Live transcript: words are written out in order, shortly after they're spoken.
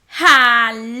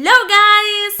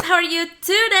you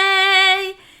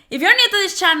today? If you're new to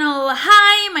this channel,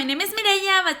 hi, my name is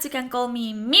Mireia, but you can call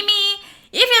me Mimi.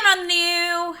 If you're not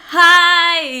new,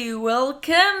 hi,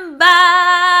 welcome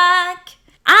back.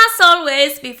 As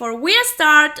always, before we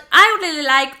start, I would really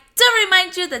like to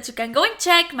remind you that you can go and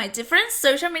check my different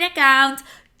social media accounts.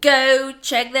 Go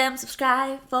check them,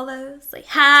 subscribe, follow, say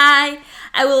hi.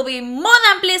 I will be more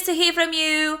than pleased to hear from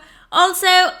you. Also,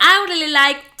 I would really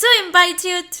like to invite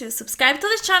you to subscribe to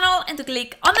this channel and to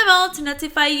click on the bell to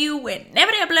notify you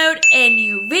whenever I upload a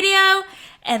new video.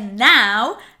 And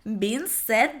now, being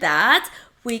said that,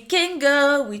 we can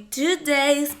go with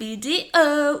today's video.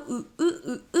 Ooh,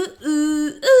 ooh, ooh,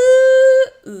 ooh,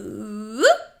 ooh, ooh.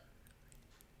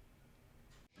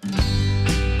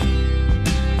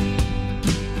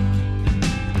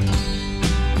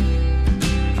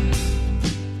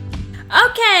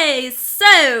 Okay,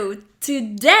 so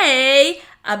today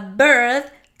a bird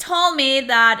told me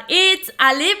that it's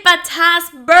Alip-Ba-Ta's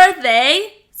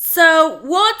birthday. So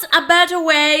what a better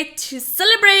way to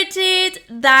celebrate it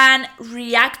than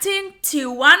reacting to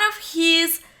one of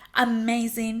his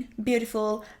amazing,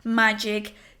 beautiful,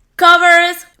 magic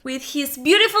covers with his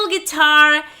beautiful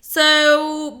guitar.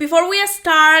 So before we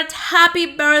start, happy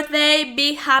birthday,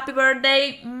 big happy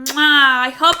birthday. Mwah. I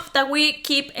hope that we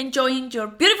keep enjoying your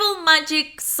beautiful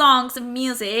magic songs and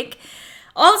music.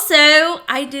 Also,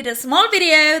 I did a small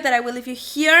video that I will leave you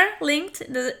here linked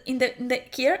in the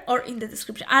here or in the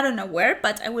description. I don't know where,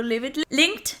 but I will leave it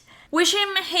linked.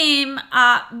 Wishing him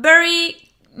a very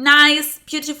nice,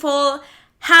 beautiful,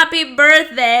 happy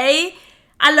birthday,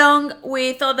 along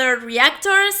with other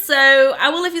reactors. So I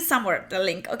will leave you somewhere the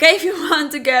link, okay, if you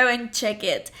want to go and check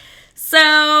it.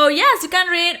 So yes, you can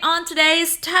read on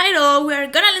today's title. We're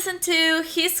gonna listen to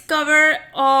his cover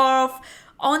of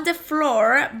On the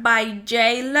Floor by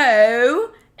J-Lo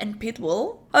and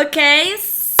Pitbull. Okay,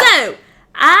 so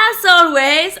as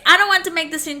always, I don't want to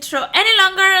make this intro any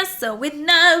longer, so with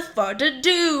no further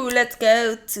ado, let's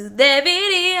go to the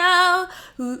video.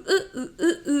 Ooh, ooh, ooh,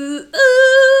 ooh, ooh,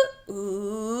 ooh,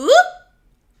 ooh.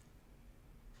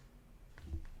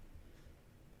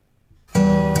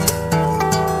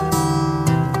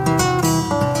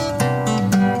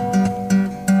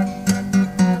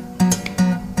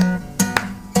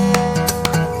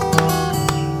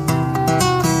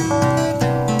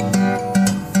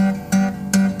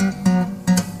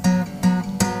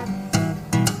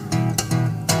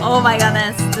 Oh my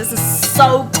goodness, this is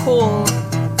so cool.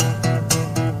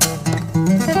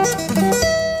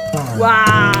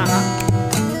 Wow.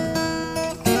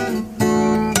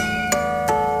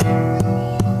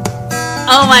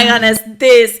 Oh my goodness,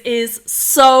 this is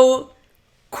so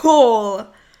cool.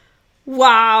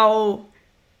 Wow.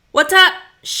 What a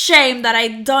shame that I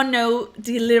don't know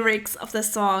the lyrics of the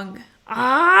song.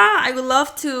 I would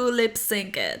love to lip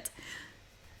sync it.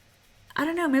 I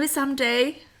don't know, maybe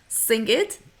someday sing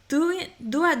it. Do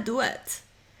a duet.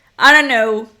 I don't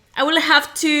know. I will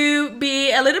have to be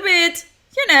a little bit,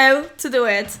 to do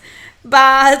it.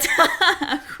 But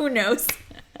who knows?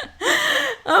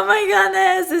 Oh my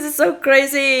goodness, this is so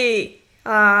crazy.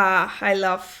 I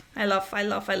love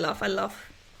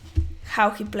how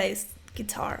he plays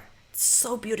guitar. It's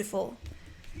so beautiful.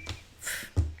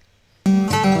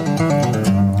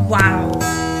 Wow.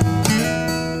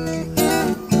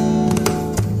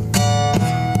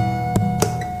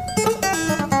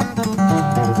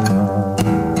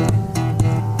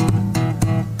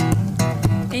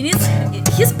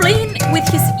 He's playing with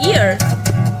his ear.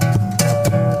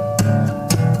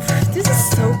 This is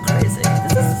so crazy.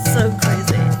 This is so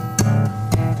crazy.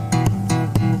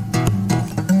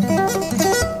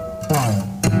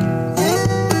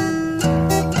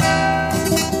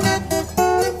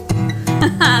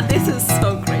 This is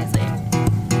so crazy.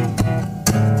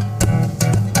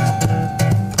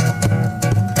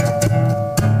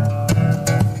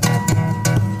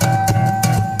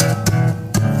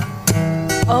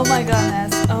 Oh my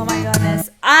goodness.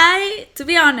 To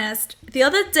be honest, the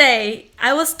other day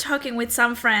I was talking with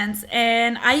some friends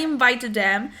and I invited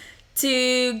them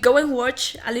to go and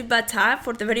watch Alip-Ba-Ta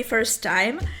for the very first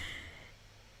time.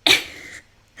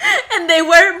 And they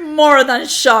were more than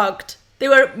shocked. They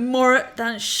love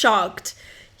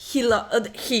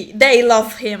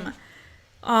him.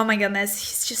 Oh my goodness,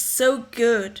 he's just so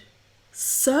good.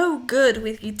 So good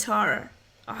with guitar.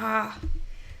 I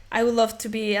would love to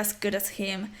be as good as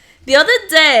him. The other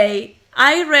day,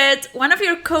 I read one of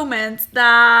your comments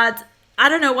that, I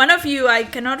don't know, one of you, I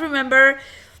cannot remember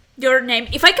your name.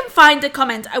 If I can find the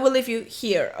comment, I will leave you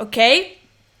here, okay?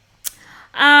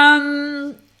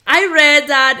 I read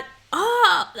that,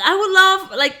 I would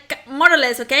love, like, more or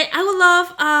less, okay? I would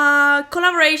love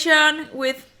collaboration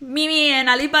with Mimi and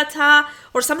Alip-Ba-Ta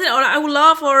or something, or I would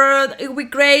love, or it would be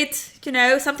great, you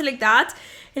know, something like that.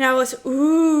 And I was,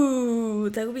 ooh,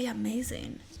 that would be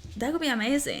amazing. That would be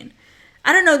amazing.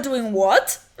 I don't know doing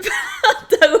what, but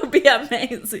that would be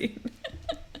amazing.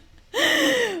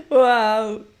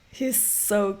 Wow, he's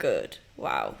so good.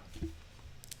 Wow.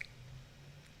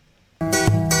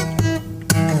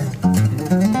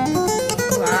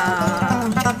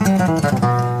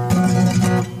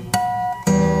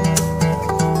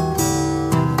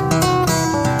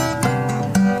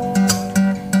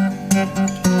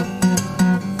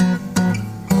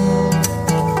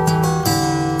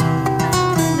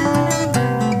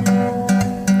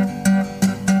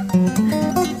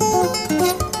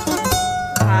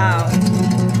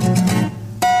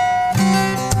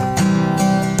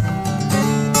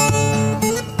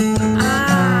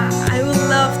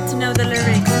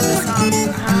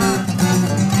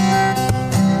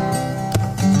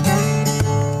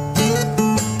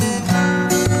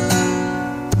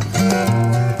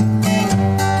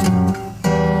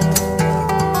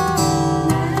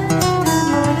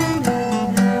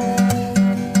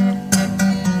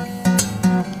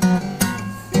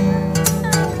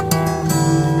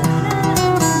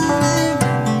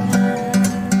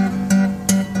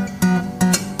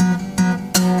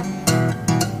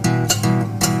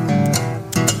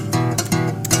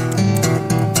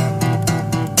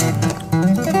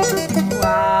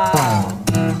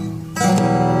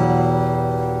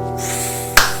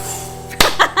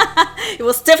 It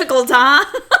was difficult, huh?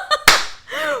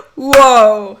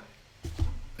 Whoa.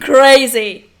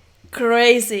 Crazy.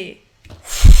 Crazy.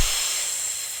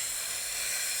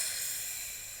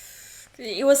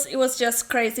 It was just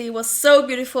crazy. It was so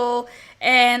beautiful.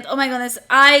 And oh my goodness,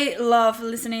 I love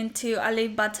listening to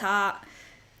Alip-Ba-Ta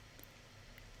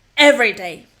every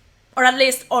day. Or at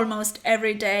least almost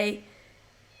every day.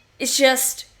 It's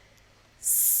just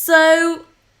so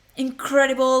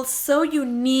incredible, so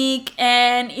unique.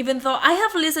 And even though I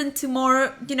have listened to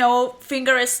more, you know,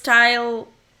 finger style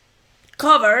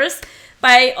covers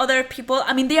by other people,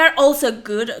 I mean, they are also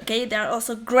good, okay, they are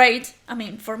also great. I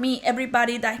mean, for me,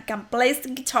 everybody that can play the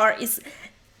guitar is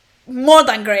more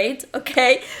than great,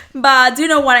 okay, but do you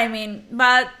know what I mean?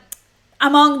 But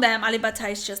among them, Alip-Ba-Ta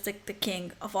is just the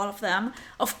king of all of them.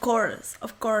 Of course,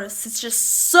 it's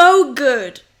just so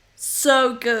good,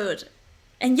 so good.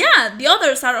 And yeah, the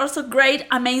others are also great,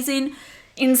 amazing,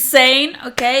 insane,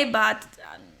 okay, but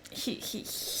he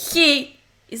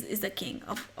is the king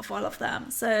of all of them.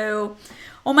 So,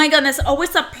 oh my goodness,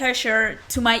 always a pleasure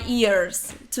to my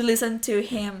ears to listen to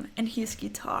him and his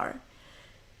guitar.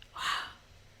 Wow,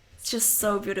 it's just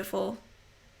so beautiful.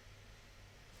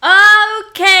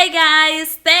 Okay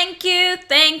guys, thank you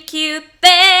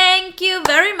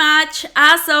very much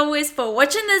as always for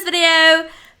watching this video.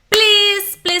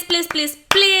 Please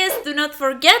do not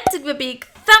forget to give a big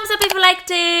thumbs up if you liked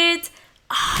it.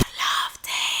 I loved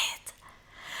it.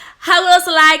 I would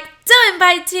also like to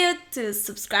invite you to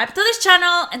subscribe to this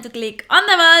channel and to click on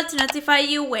the bell to notify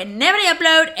you whenever I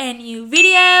upload a new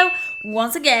video.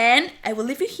 Once again, I will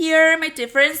leave you here my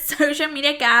different social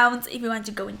media accounts if you want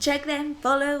to go and check them,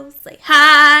 follow, say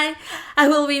hi. I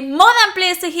will be more than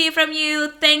pleased to hear from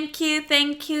you. Thank you.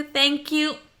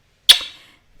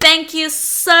 Thank you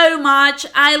so much.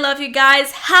 I love you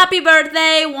guys. Happy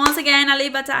birthday. Once again,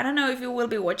 Alip-Ba-Ta. I don't know if you will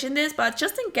be watching this, but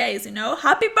just in case, you know,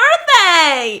 happy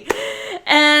birthday.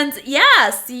 And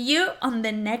yeah, see you on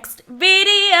the next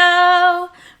video.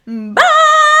 Bye.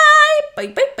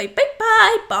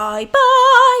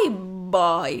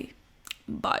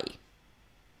 Bye.